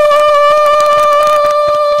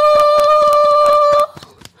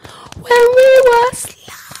 when we were slaves.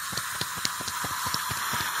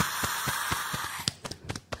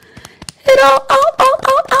 It all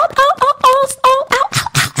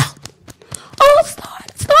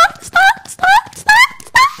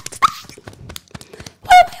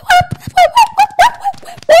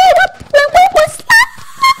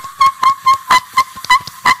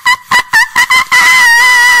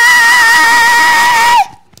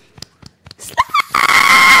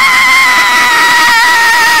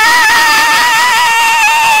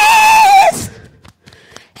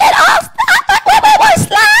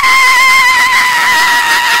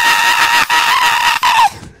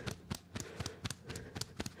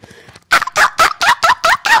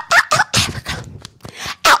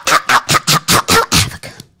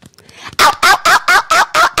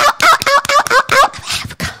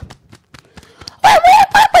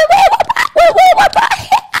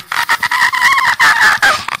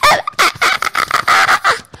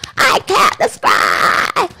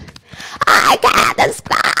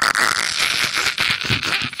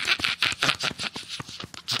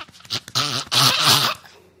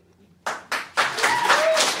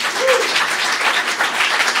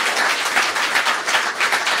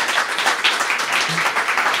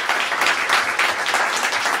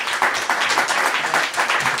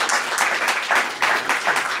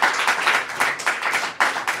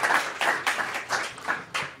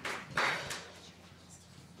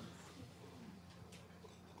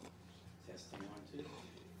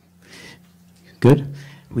Good.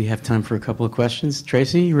 We have time for a couple of questions.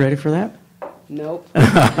 Tracie, you ready for that? Nope.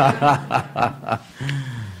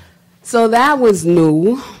 So that was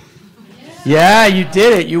new. Yeah, you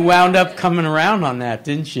did it. You wound up coming around on that,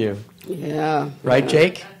 didn't you? Yeah. Right,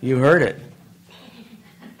 Jake? You heard it.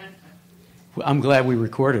 I'm glad we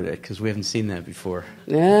recorded it because we haven't seen that before.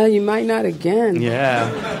 Yeah, you might not again.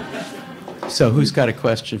 Yeah. So who's got a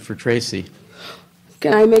question for Tracie?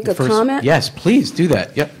 Can I make a comment? Yes, please do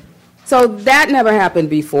that. Yep. So that never happened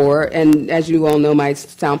before, and as you all know, my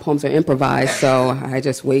sound poems are improvised, so I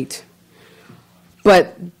just wait.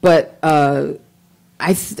 But when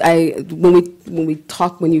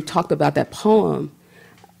you talked about that poem,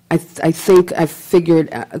 I think I figured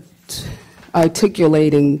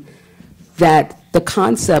articulating that the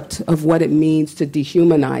concept of what it means to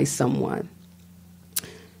dehumanize someone,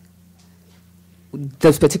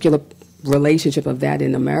 this particular relationship of that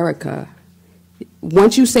in America.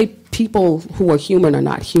 Once you say people who are human are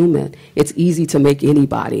not human, it's easy to make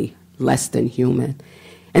anybody less than human.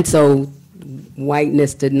 And so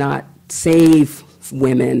whiteness did not save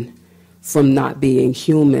women from not being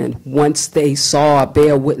human. Once they saw,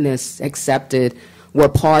 bear witness, accepted, were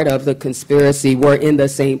part of the conspiracy, were in the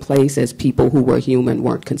same place as people who were human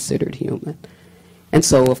weren't considered human. And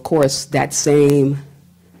so, of course, that same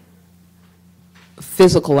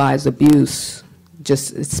physicalized abuse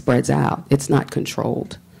just it spreads out. It's not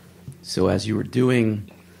controlled. So as you were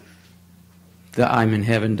doing the I'm in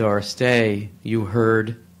Heaven, Doris Day, you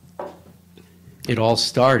heard it all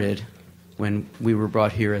started when we were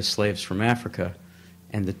brought here as slaves from Africa,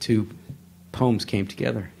 and the two poems came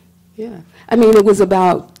together. Yeah. I mean, it was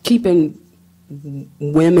about keeping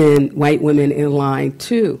women, white women, in line,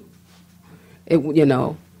 too.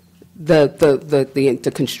 The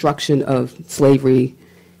construction of slavery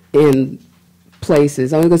in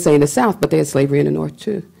places. I was going to say in the South, but they had slavery in the North,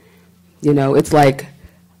 too. It's like,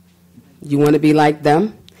 you want to be like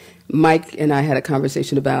them? Mike and I had a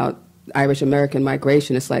conversation about Irish American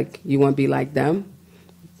migration. It's like, you want to be like them?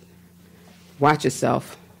 Watch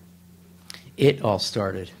yourself. It all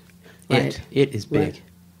started. Right. It is big. Right.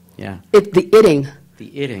 Yeah. The itting.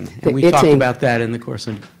 The itting. The And we talked itting. about that in the course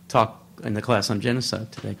and talk in the class on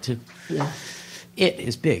genocide today, too. Yeah. It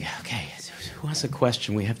is big. Okay. Who has a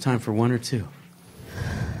question? We have time for one or two.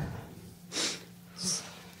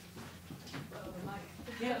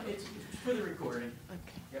 Yeah, it's for the recording.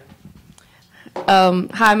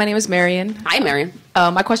 Hi, my name is Marion. Hi, Marion.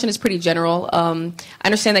 My question is pretty general. I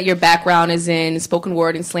understand that your background is in spoken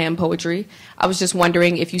word and slam poetry. I was just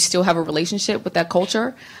wondering if you still have a relationship with that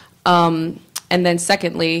culture. And then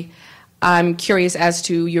secondly, I'm curious as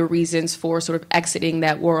to your reasons for sort of exiting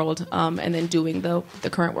that world and then doing the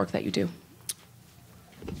current work that you do.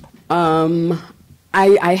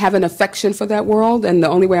 I have an affection for that world, and the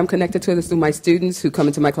only way I'm connected to it is through my students who come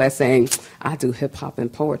into my class saying, I do hip-hop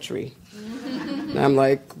and poetry. And I'm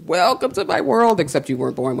like, welcome to my world, except you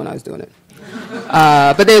weren't born when I was doing it.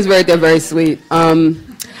 But they're very sweet.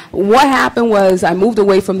 What happened was I moved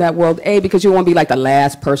away from that world, because you want to be like the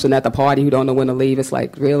last person at the party who don't know when to leave. It's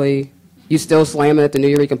like, really? You still slamming at the New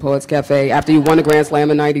York Poets Cafe after you won a Grand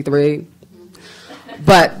Slam in '93?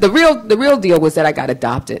 But the real deal was that I got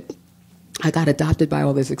adopted. I got adopted by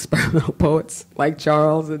all these experimental poets like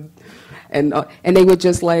Charles, and they were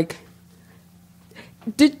just like,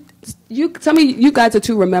 some of you guys are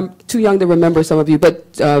too young to remember, some of you,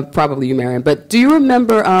 but probably you, Marion. But do you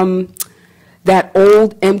remember that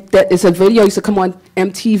that is a video used to come on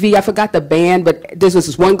MTV? I forgot the band, but there was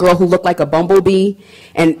this one girl who looked like a bumblebee,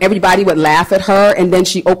 and everybody would laugh at her, and then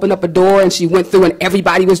she opened up a door, and she went through, and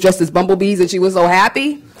everybody was dressed as bumblebees, and she was so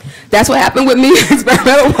happy. That's what happened with me,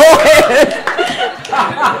 experimental poet.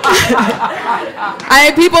 I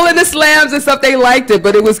had people in the slams and stuff, they liked it,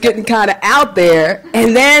 but it was getting kind of out there.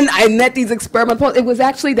 And then I met these experimental poets. It was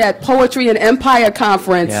actually that Poetry and Empire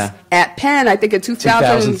conference at Penn, I think in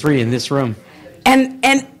 2003 in this room. And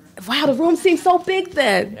wow, the room seemed so big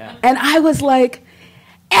then. Yeah. And I was like,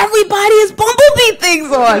 everybody has bumblebee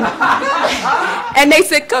things on. And they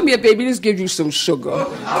said, come here, baby, let's give you some sugar.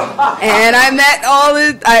 And I met all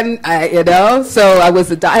this, so I was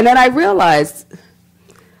and then I realized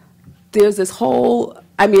there's this whole,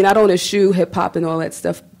 I don't eschew hip-hop and all that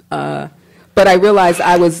stuff, but I realized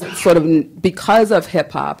I was sort of, because of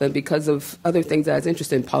hip-hop and because of other things that I was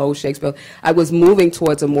interested in, Poe, Shakespeare, I was moving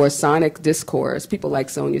towards a more sonic discourse, people like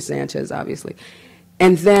Sonia Sanchez, obviously.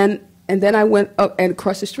 And then I went up and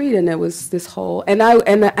across the street, and there was this whole, and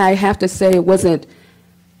I have to say it wasn't,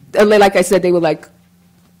 like I said, they were like,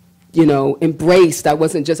 embraced. I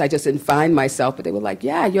just didn't find myself, but they were like,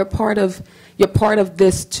 yeah, you're part of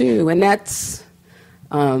this too. And that's,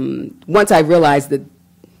 once I realized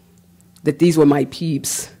that these were my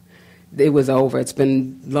peeps, it was over. It's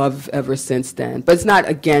been love ever since then. But it's not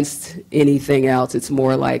against anything else. It's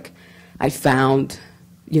more like I found,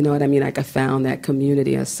 like I found that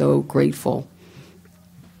community. I'm so grateful.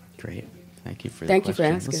 Great. Thank you for Thank you for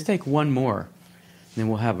asking. Let's take one more, and then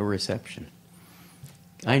we'll have a reception.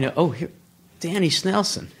 I know. Oh, here, Danny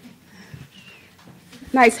Snelson.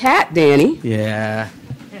 Nice hat, Danny. Yeah.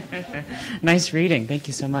 Nice reading. Thank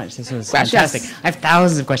you so much. This was Gracias. fantastic. I have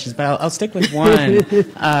thousands of questions, but I'll stick with one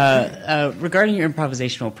regarding your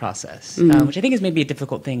improvisational process, which I think is maybe a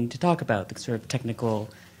difficult thing to talk about, the sort of technical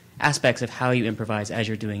aspects of how you improvise as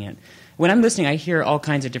you're doing it. When I'm listening, I hear all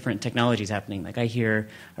kinds of different technologies happening. Like I hear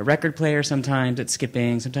a record player sometimes, it's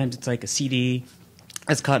skipping, sometimes it's like a CD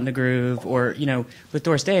that's caught in a groove, or, with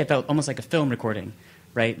Doris Day, it felt almost like a film recording.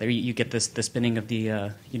 Right, there you get the spinning of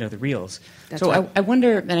the the reels. That's so right. I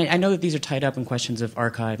wonder, and I know that these are tied up in questions of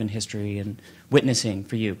archive and history and witnessing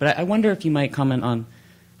for you, but I wonder if you might comment on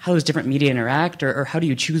how those different media interact, or how do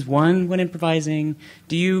you choose one when improvising?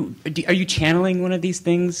 Are you channeling one of these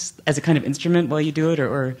things as a kind of instrument while you do it,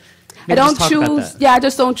 or I don't choose. Yeah, I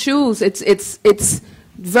just don't choose. It's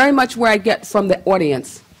very much where I get from the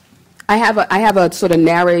audience. I have a sort of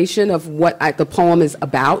narration of what the poem is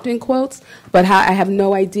about, in quotes, but I have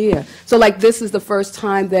no idea. So like this is the first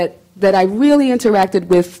time that I really interacted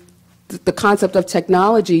with the concept of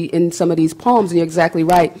technology in some of these poems, and you're exactly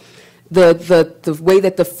right. The way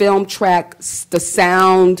that the film tracks, the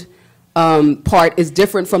sound part is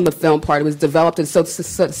different from the film part. It was developed, and so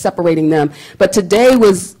separating them. But today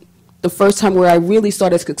was the first time where I really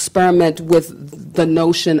started to experiment with the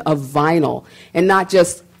notion of vinyl, and not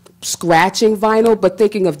just scratching vinyl, but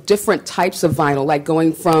thinking of different types of vinyl, like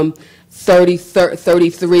going from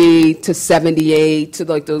 33 to 78 to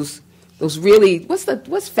like those really,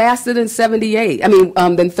 what's faster than 78?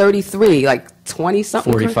 Than 33, like 20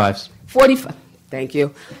 something. 45s. 45. Thank you.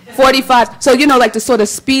 45. So like the sort of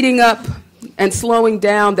speeding up and slowing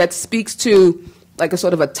down that speaks to like a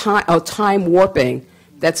sort of a time warping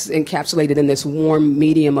that's encapsulated in this warm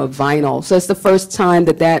medium of vinyl. So it's the first time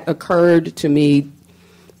that occurred to me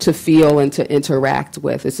to feel and to interact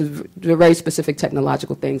with. It's a very specific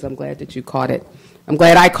technological things. I'm glad that you caught it. I'm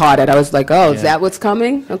glad I caught it. I was like, oh, is that what's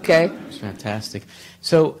coming? Okay. It's fantastic.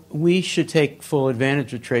 So we should take full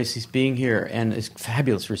advantage of Tracie's being here and his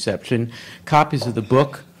fabulous reception. Copies of the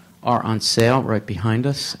book are on sale right behind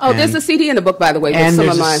us. Oh, there's a CD in the book, by the way. And some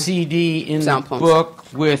there's of mine. a CD in the book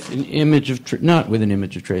with an image of, not with an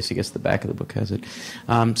image of Tracie, I guess the back of the book has it.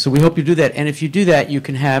 So we hope you do that. And if you do that, you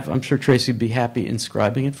can have, I'm sure Tracie would be happy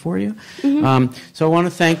inscribing it for you. Mm-hmm. So I want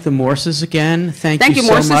to thank the Morrises again. Thank you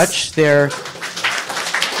so much.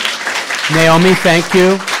 Naomi, thank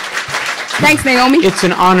you. Thanks, Naomi. It's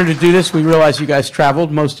an honor to do this. We realize you guys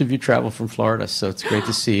traveled. Most of you traveled from Florida, so it's great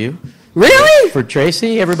to see you. Really? For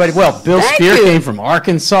Tracie, everybody. Well, Bill Thank Spear you. came from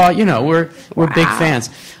Arkansas. You know, we're big fans.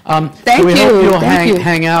 Thank so we hope you. you'll Thank you.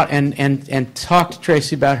 hang out and talk to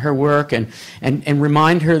Tracie about her work and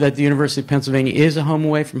remind her that the University of Pennsylvania is a home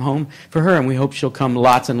away from home for her, and we hope she'll come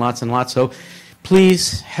lots and lots and lots. So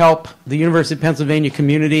please help the University of Pennsylvania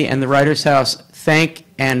community and the Writers' House thank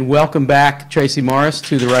and welcome back Tracie Morris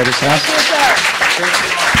to the Writers' House.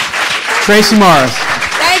 Tracie Morris.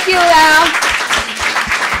 Thank you, Al.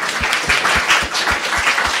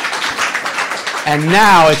 And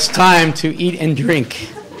now it's time to eat and drink.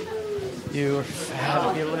 You're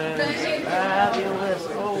fabulous. Fabulous.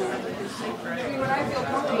 Oh.